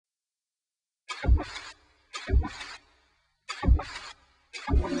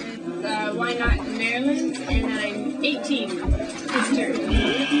Why not Maryland? And I'm 18 this term.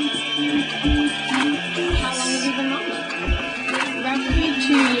 How long have you been modeling? Roughly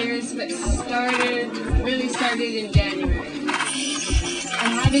 2 years, but really started in January.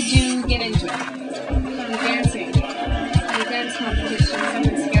 And how did you get into it? From dancing. A dance competition.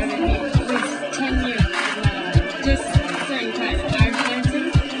 Someone scouted me. It was 10 years of my life. Just certain kinds of art dancing.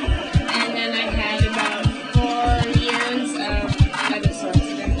 And then I had about 4 years of other sorts of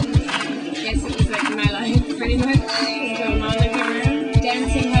dancing. I guess it was like my life, pretty much. So a modeling career.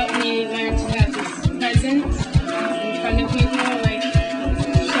 Dancing helped me learn to have this presence in front of people, like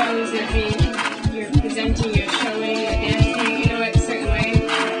shows that we